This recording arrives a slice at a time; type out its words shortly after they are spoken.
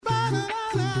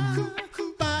You're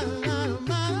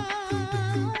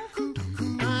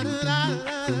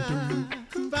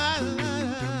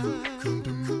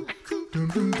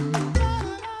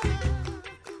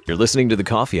listening to The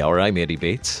Coffee Hour. I'm Andy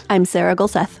Bates. I'm Sarah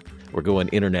Gulseth. We're going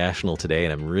international today,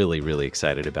 and I'm really, really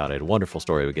excited about it. A wonderful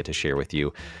story we get to share with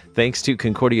you. Thanks to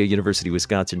Concordia University,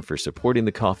 Wisconsin for supporting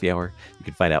The Coffee Hour. You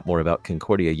can find out more about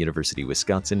Concordia University,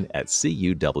 Wisconsin at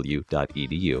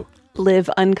cuw.edu. Live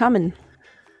uncommon.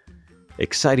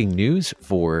 Exciting news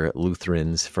for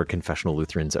Lutherans, for confessional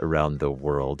Lutherans around the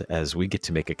world, as we get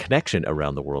to make a connection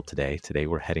around the world today. Today,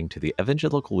 we're heading to the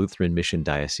Evangelical Lutheran Mission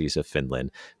Diocese of Finland.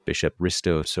 Bishop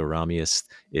Risto Soramies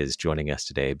is joining us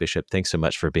today. Bishop, thanks so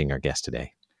much for being our guest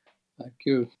today. Thank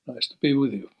you. Nice to be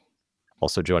with you.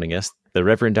 Also joining us, the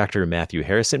Reverend Dr. Matthew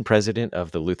Harrison, President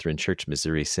of the Lutheran Church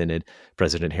Missouri Synod.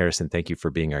 President Harrison, thank you for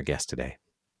being our guest today.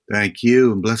 Thank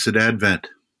you, and blessed Advent.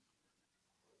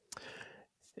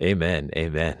 Amen.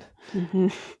 Amen. Mm-hmm.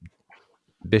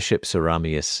 Bishop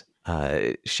Soramies,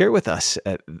 share with us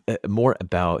more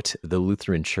about the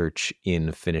Lutheran Church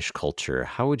in Finnish culture.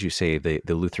 How would you say the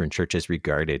Lutheran Church is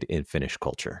regarded in Finnish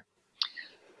culture?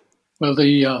 Well,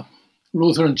 the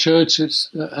Lutheran Church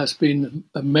has been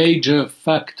a major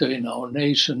factor in our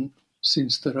nation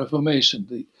since the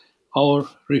Reformation. Our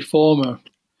reformer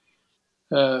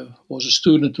was a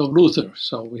student of Luther,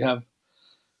 so we have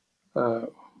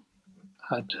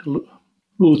had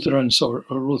Lutherans or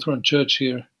Lutheran Church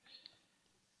here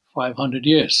 500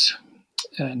 years.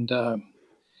 And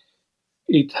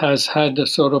it has had a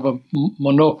sort of a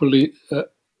monopoly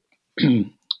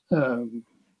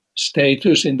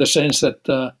status in the sense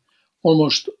that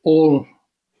almost all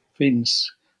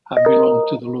Finns have belonged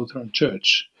to the Lutheran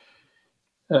Church.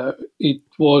 It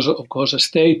was, of course, a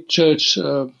state church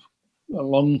a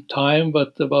long time,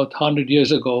 but about 100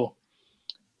 years ago,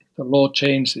 the law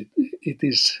changed. It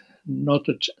is not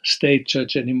a state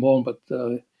church anymore, but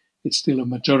it's still a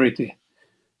majority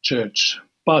church.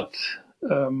 But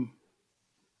I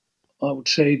would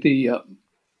say the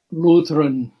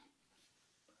Lutheran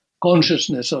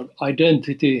consciousness or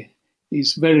identity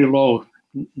is very low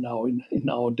now in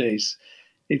nowadays.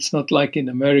 It's not like in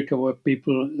America where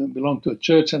people belong to a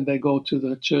church and they go to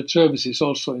the church services.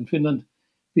 Also in Finland,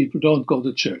 people don't go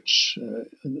to church.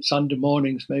 On Sunday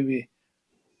mornings, maybe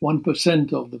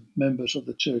 1% of the members of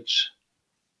the church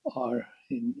are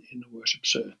in a worship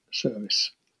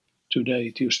service. Today,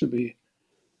 it used to be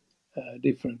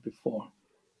different before.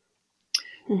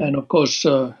 Mm-hmm. And of course,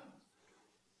 the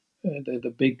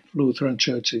big Lutheran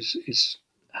church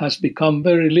has become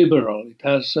very liberal. It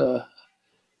has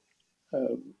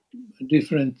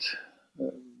different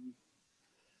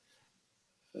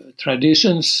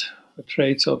traditions,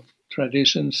 traits of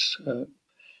traditions,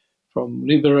 from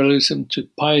liberalism to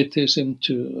pietism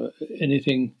to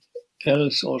anything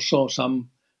else, also some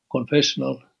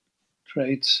confessional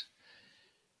traits.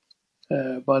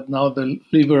 But now the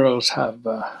liberals have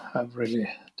really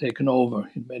taken over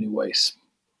in many ways.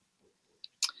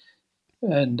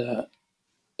 And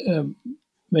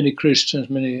many Christians,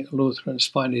 many Lutherans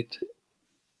find it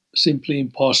simply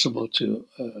impossible to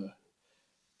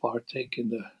partake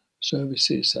in the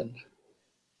services, and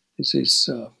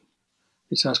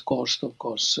this has caused, of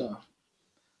course, a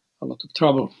lot of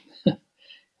trouble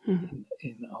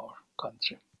in our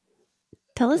country.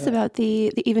 Tell us about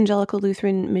the Evangelical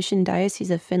Lutheran Mission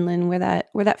Diocese of Finland, where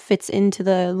that fits into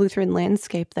the Lutheran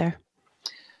landscape there.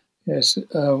 Yes,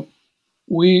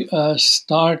 we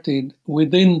started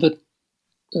within the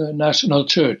national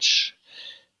church.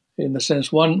 In a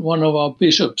sense, one of our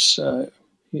bishops,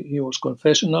 he was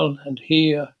confessional, and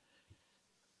he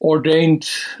ordained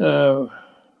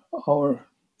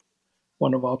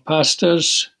one of our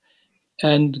pastors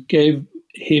and gave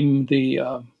him the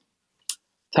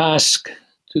task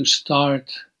to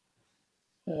start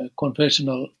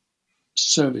confessional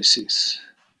services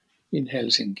in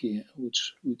Helsinki,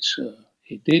 which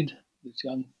he did, this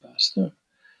young pastor.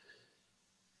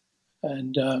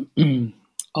 And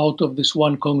out of this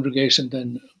one congregation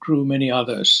then grew many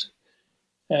others.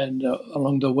 And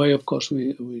along the way, of course,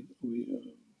 we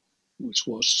which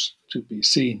was to be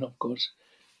seen, of course,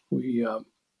 we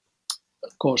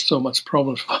caused so much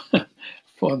problems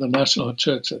for the national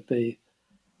church that they,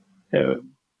 I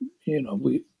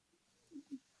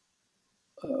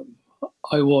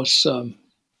was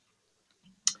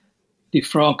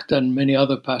defrocked, and many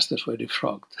other pastors were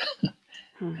defrocked.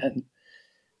 And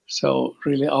so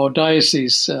really our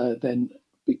diocese then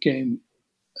became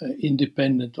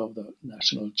independent of the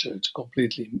national church,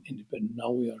 completely independent.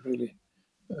 Now we are really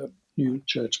a new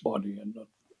church body and not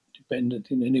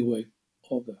dependent in any way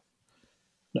of the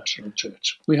national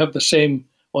church. We have the same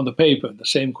on the paper, the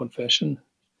same confession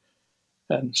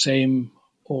and same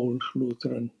old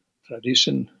Lutheran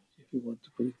tradition, if you want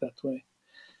to put it that way.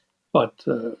 But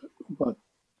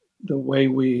the way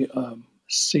we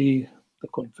see the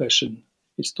confession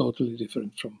is totally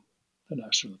different from the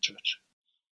national church.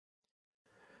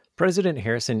 President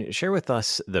Harrison, share with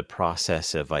us the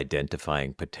process of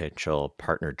identifying potential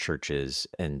partner churches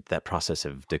and that process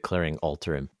of declaring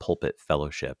altar and pulpit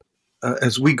fellowship.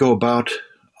 As we go about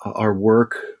our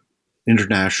work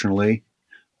internationally,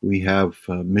 we have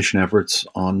mission efforts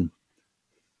on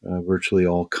virtually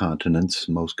all continents,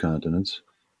 most continents,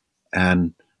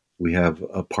 and we have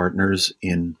partners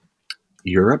in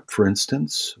Europe, for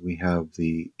instance. We have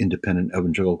the Independent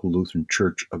Evangelical Lutheran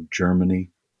Church of Germany.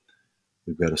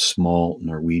 We've got a small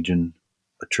Norwegian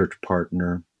church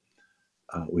partner.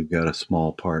 We've got a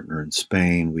small partner in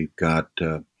Spain. We've got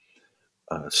a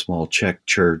small Czech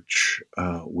church.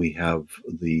 We have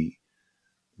the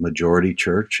majority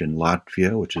church in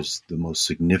Latvia, which is the most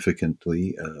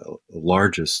significantly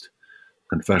largest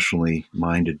confessionally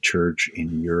minded church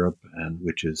in Europe, and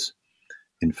which is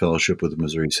in fellowship with the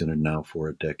Missouri Synod now for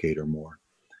a decade or more.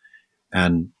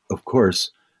 And of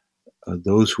course,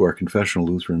 those who are confessional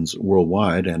Lutherans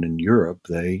worldwide and in Europe,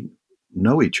 they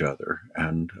know each other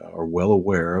and are well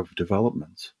aware of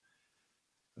developments.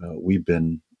 We've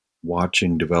been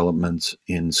watching developments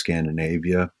in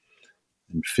Scandinavia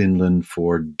and Finland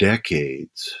for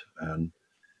decades, and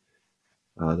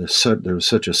there was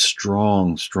such a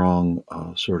strong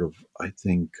sort of, I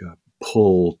think,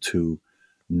 pull to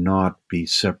not be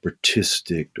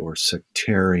separatistic or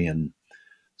sectarian,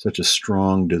 such a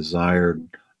strong desire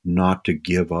not to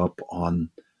give up on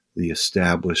the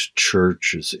established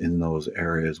churches in those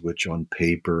areas, which on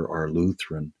paper are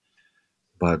Lutheran.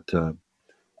 But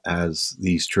as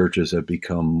these churches have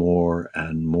become more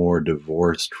and more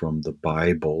divorced from the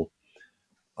Bible,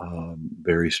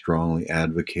 very strongly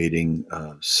advocating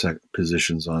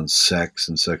positions on sex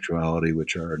and sexuality,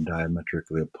 which are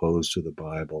diametrically opposed to the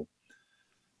Bible,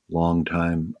 long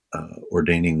time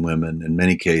ordaining women. In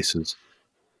many cases,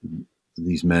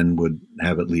 these men would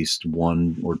have at least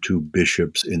one or two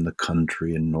bishops in the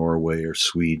country, in Norway or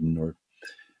Sweden or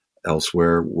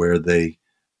elsewhere, where they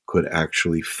could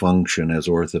actually function as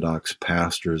Orthodox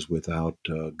pastors without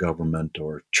government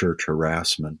or church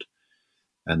harassment.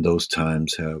 And those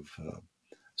times have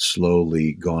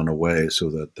slowly gone away, so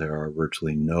that there are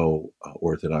virtually no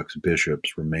Orthodox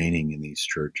bishops remaining in these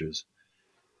churches.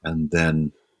 And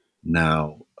then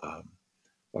now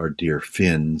our dear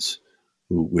Finns,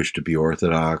 who wish to be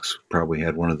Orthodox, probably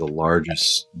had one of the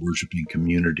largest worshiping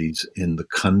communities in the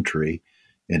country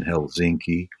in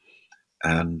Helsinki.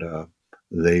 And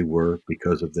they were,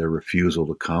 because of their refusal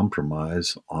to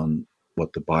compromise on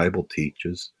what the Bible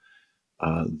teaches,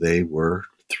 they were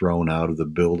thrown out of the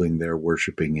building they're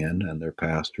worshiping in, and their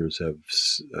pastors have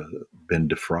been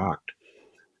defrocked.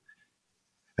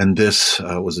 And this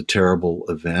was a terrible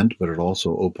event, but it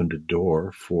also opened a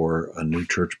door for a new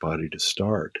church body to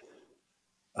start.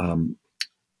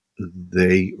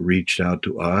 They reached out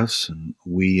to us, and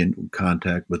we in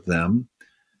contact with them.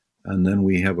 And then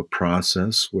we have a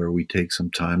process where we take some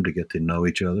time to get to know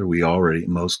each other.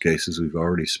 In most cases, we've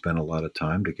already spent a lot of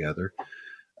time together.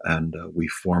 And we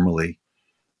formally,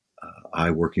 I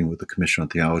working with the Commission on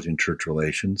Theology and Church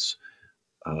Relations,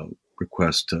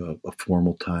 request a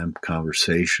formal time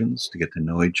conversations to get to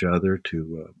know each other,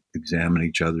 to examine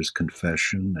each other's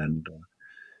confession,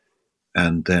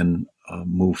 and then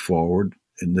move forward,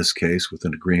 in this case, with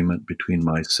an agreement between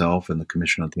myself and the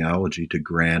Commission on Theology to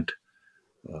grant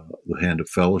the hand of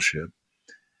fellowship.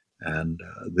 And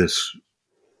this,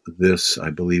 I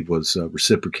believe, was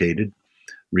reciprocated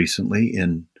recently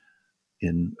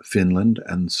in Finland.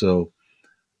 And so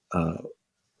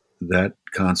that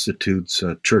constitutes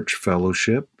church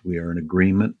fellowship. We are in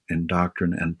agreement in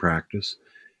doctrine and practice.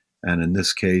 And in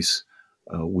this case,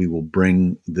 we will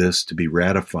bring this to be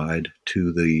ratified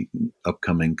to the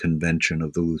upcoming convention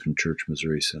of the Lutheran Church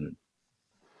Missouri Synod.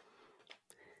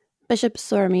 Bishop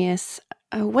Soramies,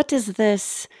 what does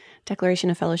this declaration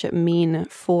of fellowship mean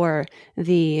for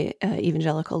the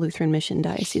Evangelical Lutheran Mission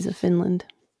Diocese of Finland?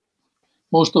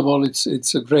 Most of all,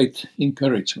 it's a great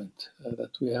encouragement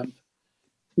that we have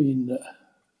been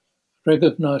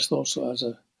recognized also as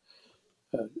a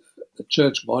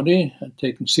church body and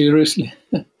taken seriously.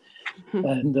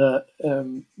 And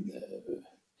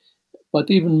but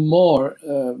even more,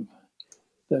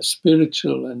 the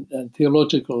spiritual and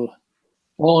theological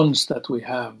bonds that we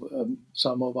have.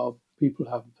 Some of our people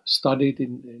have studied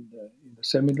in the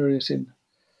seminaries in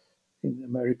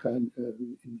America and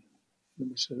in the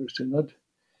Missouri Synod,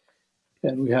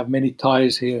 and we have many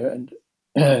ties here. And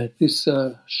this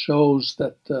shows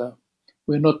that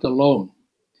we're not alone.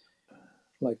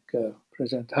 Like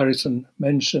President Harrison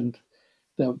mentioned,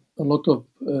 there are a lot of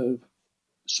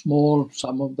small,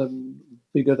 some of them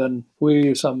bigger than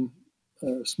we, some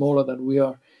smaller than we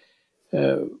are,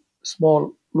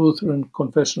 small Lutheran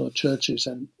confessional churches,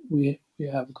 and we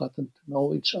have gotten to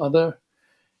know each other.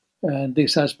 And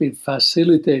this has been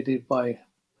facilitated by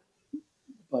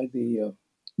the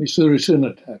Missouri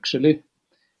Synod, actually,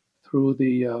 through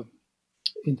the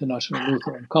International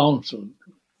Lutheran Council.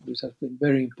 This has been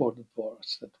very important for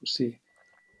us, that we see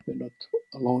we're not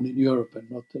alone in Europe and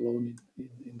not alone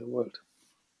in the world.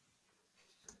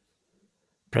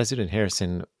 President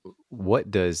Harrison,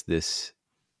 what does this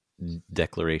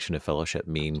Declaration of Fellowship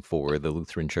mean for the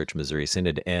Lutheran Church Missouri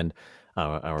Synod and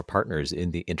our partners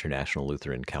in the International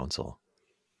Lutheran Council?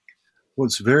 Well,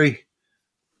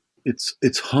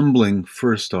 it's humbling,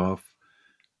 first off,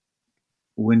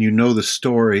 when you know the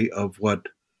story of what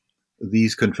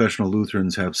these confessional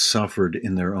Lutherans have suffered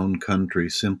in their own country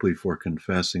simply for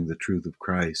confessing the truth of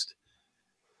Christ.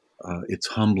 It's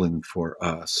humbling for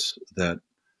us that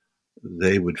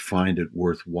they would find it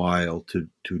worthwhile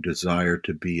to desire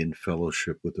to be in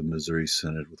fellowship with the Missouri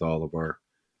Synod with all of our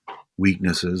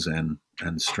weaknesses and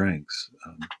strengths.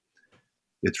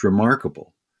 It's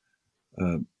remarkable.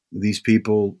 These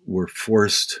people were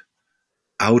forced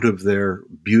out of their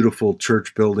beautiful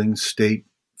church buildings,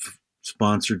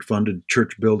 state-sponsored, funded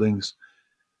church buildings,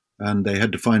 and they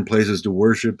had to find places to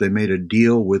worship. They made a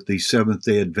deal with the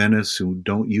Seventh-day Adventists who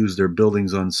don't use their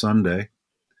buildings on Sunday,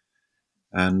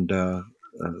 and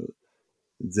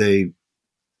they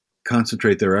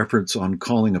concentrate their efforts on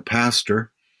calling a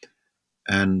pastor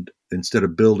and instead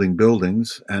of building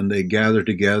buildings, and they gather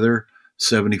together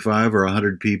 75 or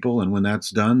 100 people, and when that's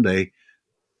done, they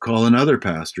call another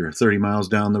pastor 30 miles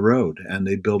down the road, and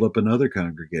they build up another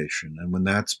congregation. And when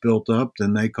that's built up,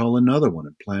 then they call another one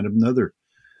and plant another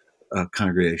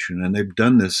congregation. And they've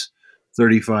done this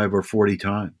 35 or 40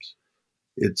 times.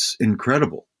 It's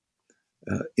incredible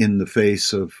in the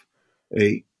face of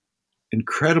a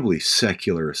incredibly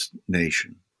secularist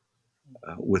nation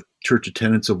with church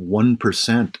attendance of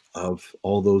 1% of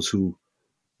all those who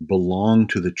belong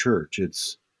to the church.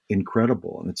 It's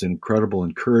incredible, and it's incredible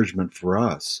encouragement for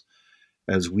us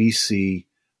as we see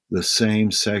the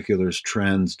same secularist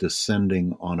trends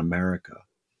descending on America.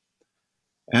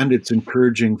 And it's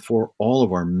encouraging for all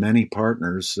of our many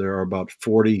partners. There are about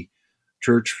 40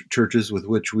 churches with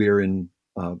which we are in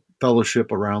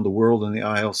fellowship around the world in the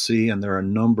ILC, and there are a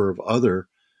number of other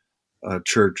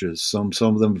churches, some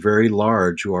of them very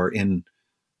large, who are in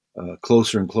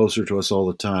closer and closer to us all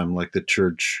the time, like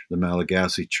the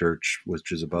Malagasy Church,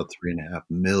 which is about 3.5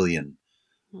 million,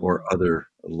 or other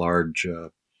large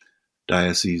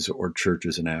dioceses or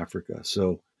churches in Africa.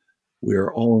 So we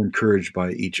are all encouraged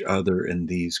by each other in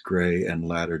these gray and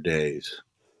latter days.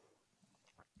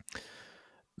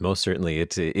 Most certainly,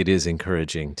 it is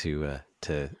encouraging to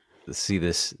see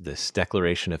this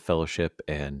declaration of fellowship,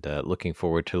 and looking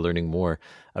forward to learning more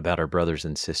about our brothers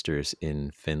and sisters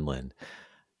in Finland.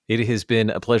 It has been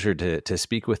a pleasure to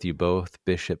speak with you both.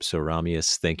 Bishop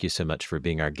Soramies, thank you so much for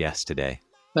being our guest today.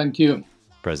 Thank you.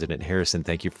 President Harrison,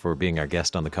 thank you for being our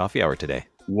guest on the Coffee Hour today.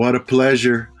 What a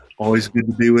pleasure. Always good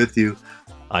to be with you.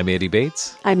 I'm Andy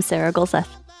Bates. I'm Sarah Golseth.